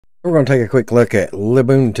We're going to take a quick look at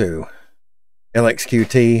Lubuntu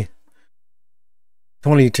Lxqt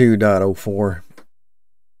 22.04,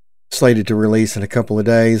 slated to release in a couple of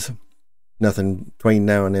days. Nothing between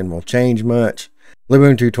now and then will change much.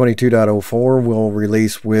 Lubuntu 22.04 will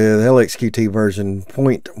release with Lxqt version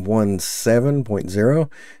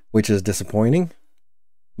 0.17.0, which is disappointing,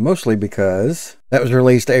 mostly because that was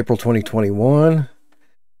released April 2021.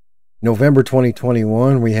 November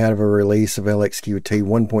 2021, we had a release of Lxqt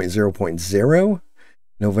 1.0.0,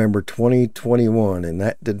 November 2021, and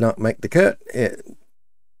that did not make the cut.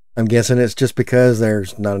 I'm guessing it's just because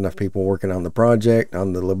there's not enough people working on the project,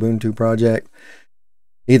 on the Lubuntu project.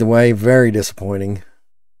 Either way, very disappointing.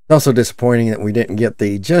 It's also disappointing that we didn't get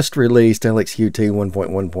the just released Lxqt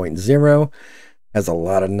 1.1.0. Has a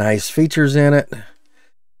lot of nice features in it,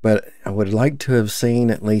 but I would like to have seen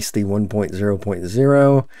at least the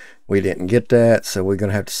 1.0.0. We didn't get that, so we're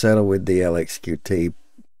going to have to settle with the Lxqt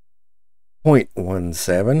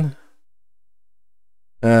 0.17.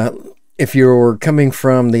 If you're coming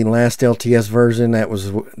from the last LTS version, that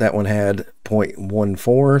one had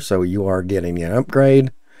 0.14, so you are getting an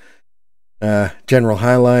upgrade. General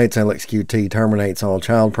highlights: Lxqt terminates all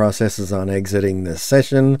child processes on exiting the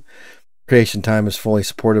session. Creation time is fully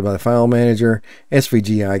supported by the file manager.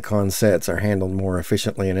 SVG icon sets are handled more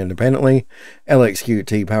efficiently and independently.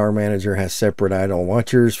 Lxqt Power Manager has separate idle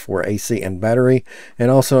watchers for AC and battery, and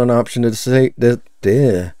also an option to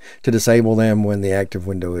disable them when the active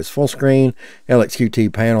window is full screen.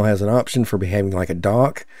 Lxqt panel has an option for behaving like a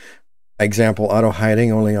dock. Example, auto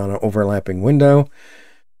hiding only on an overlapping window.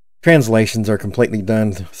 Translations are completely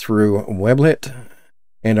done through Weblet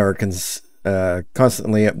and are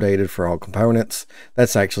constantly updated for all components.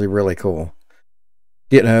 That's actually really cool.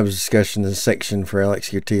 GitHub's discussion section for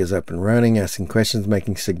Lxqt is up and running, asking questions,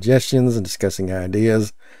 making suggestions, and discussing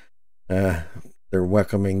ideas. They're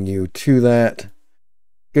welcoming you to that.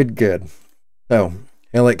 Good. So,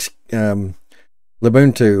 Lubuntu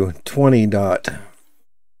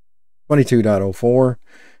 22.04.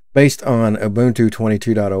 Based on Ubuntu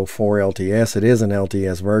 22.04 LTS, it is an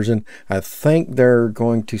LTS version. I think they're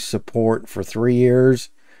going to support for 3 years,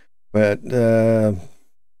 but I'm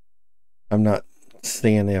not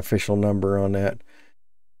seeing the official number on that.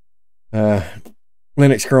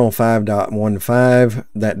 Linux kernel 5.15,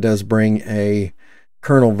 that does bring a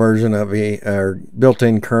kernel version of a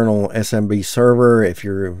built-in kernel SMB server. If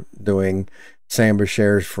you're doing Samba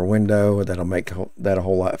shares for Windows, that'll make that a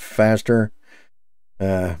whole lot faster.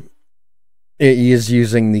 It is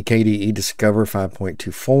using the KDE Discover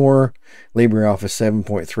 5.24, LibreOffice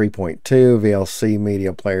 7.3.2, VLC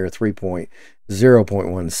Media Player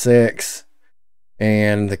 3.0.16,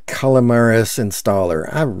 and the Calamaris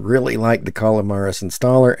installer. I really like the Calamaris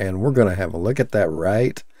installer, and we're going to have a look at that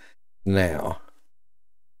right now.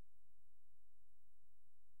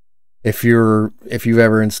 If you've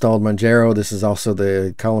ever installed Manjaro, this is also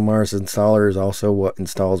the Calamaris installer is also what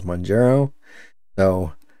installs Manjaro.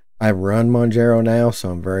 So I run Manjaro now, so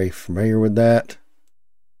I'm very familiar with that.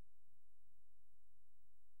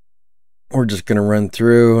 We're just going to run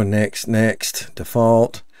through next,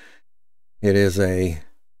 default. It is a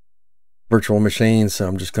virtual machine, so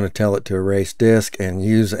I'm just going to tell it to erase disk and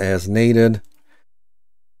use as needed.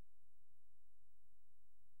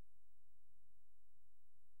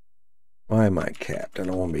 Why am I capped? I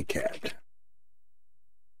don't want to be capped.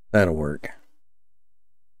 That'll work.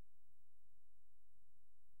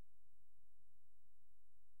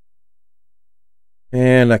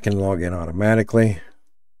 And I can log in automatically.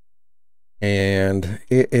 And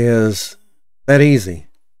it is that easy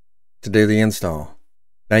to do the install.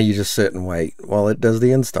 Now you just sit and wait while it does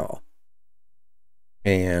the install.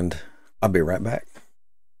 And I'll be right back.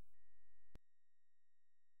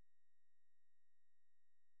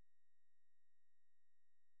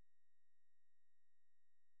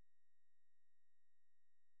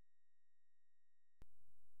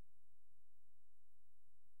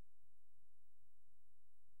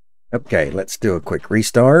 Okay, let's do a quick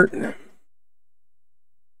restart.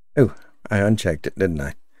 Oh, I unchecked it, didn't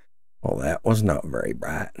I? Well, that was not very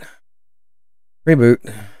bright. Reboot.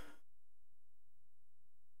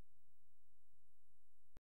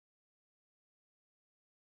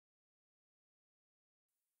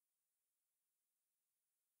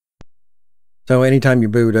 So anytime you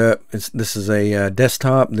boot up, this is a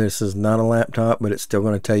desktop. This is not a laptop, but it's still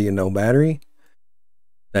going to tell you no battery.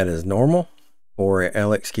 That is normal for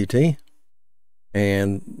Lxqt.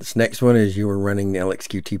 And this next one is you are running the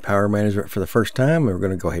Lxqt Power Management for the first time. We're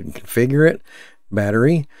going to go ahead and configure it.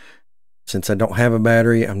 Battery. Since I don't have a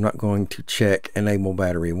battery, I'm not going to check Enable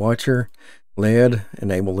Battery Watcher. LED,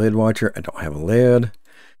 Enable Lid Watcher. I don't have a lid.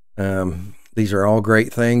 These are all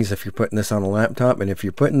great things if you're putting this on a laptop, and if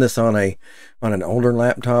you're putting this on an older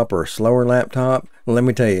laptop or a slower laptop, let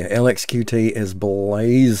me tell you, Lxqt is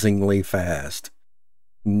blazingly fast.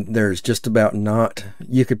 There's just about not,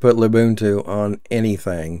 you could put Lubuntu on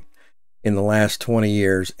anything in the last 20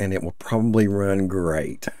 years and it will probably run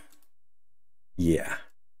great. Yeah.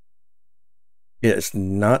 It's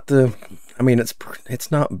not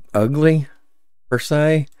it's not ugly per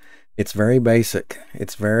se. It's very basic.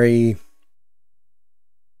 It's very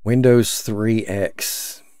Windows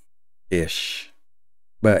 3X-ish,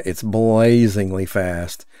 but it's blazingly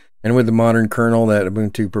fast. And with the modern kernel that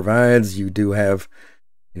Ubuntu provides, you do have,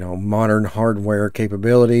 modern hardware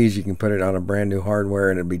capabilities. You can put it on a brand new hardware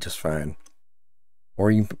and it'll be just fine.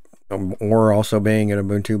 Or also being an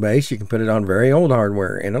Ubuntu base, you can put it on very old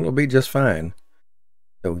hardware and it'll be just fine.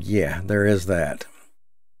 So yeah, there is that.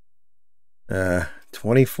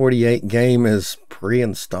 2048 game is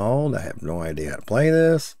pre-installed. I have no idea how to play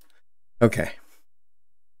this. Okay.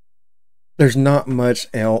 There's not much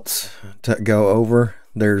else to go over.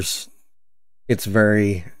 It's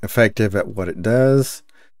very effective at what it does.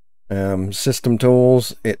 System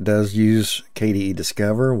tools, it does use KDE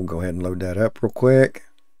Discover. We'll go ahead and load that up real quick.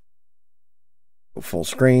 Go full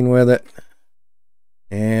screen with it.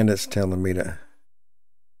 And it's telling me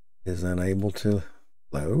is unable to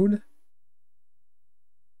load.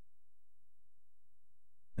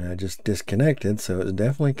 I just disconnected, so it's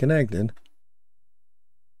definitely connected.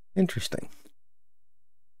 Interesting.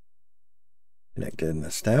 Connected and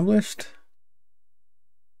established.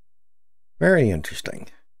 Very interesting.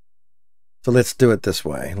 So let's do it this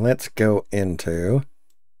way. Let's go into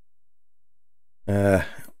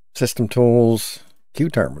System Tools,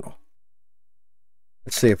 QTerminal.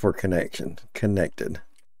 Let's see if we're connected.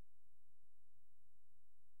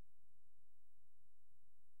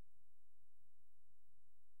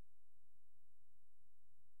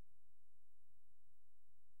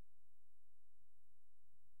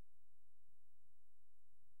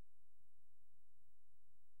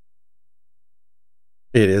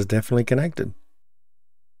 It is definitely connected.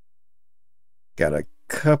 Got just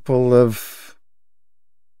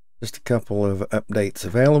a couple of updates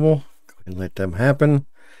available. Go ahead and let them happen.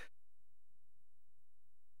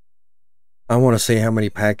 I want to see how many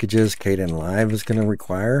packages Kdenlive is going to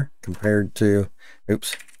require compared to,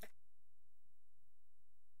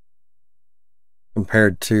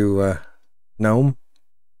 GNOME,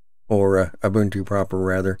 or Ubuntu proper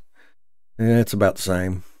rather. And it's about the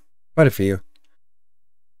same. Quite a few.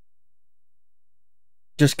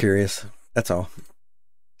 Just curious. That's all.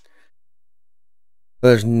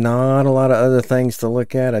 There's not a lot of other things to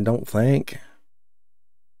look at, I don't think.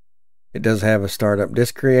 It does have a startup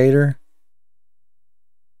disk creator.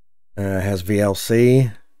 It has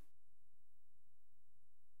VLC.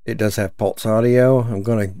 It does have Pulse audio. I'm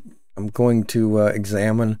going to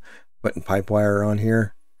examine putting Pipewire on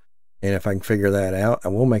here. And if I can figure that out, I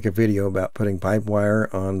will make a video about putting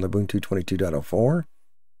Pipewire on Lubuntu 22.04.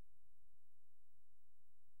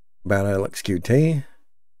 About Lxqt.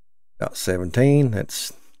 About 17.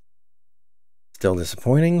 That's still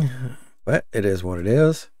disappointing, but it is what it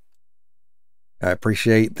is. I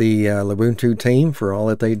appreciate the Lubuntu team for all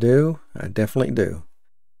that they do. I definitely do.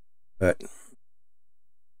 But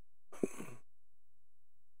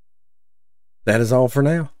that is all for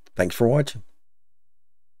now. Thanks for watching.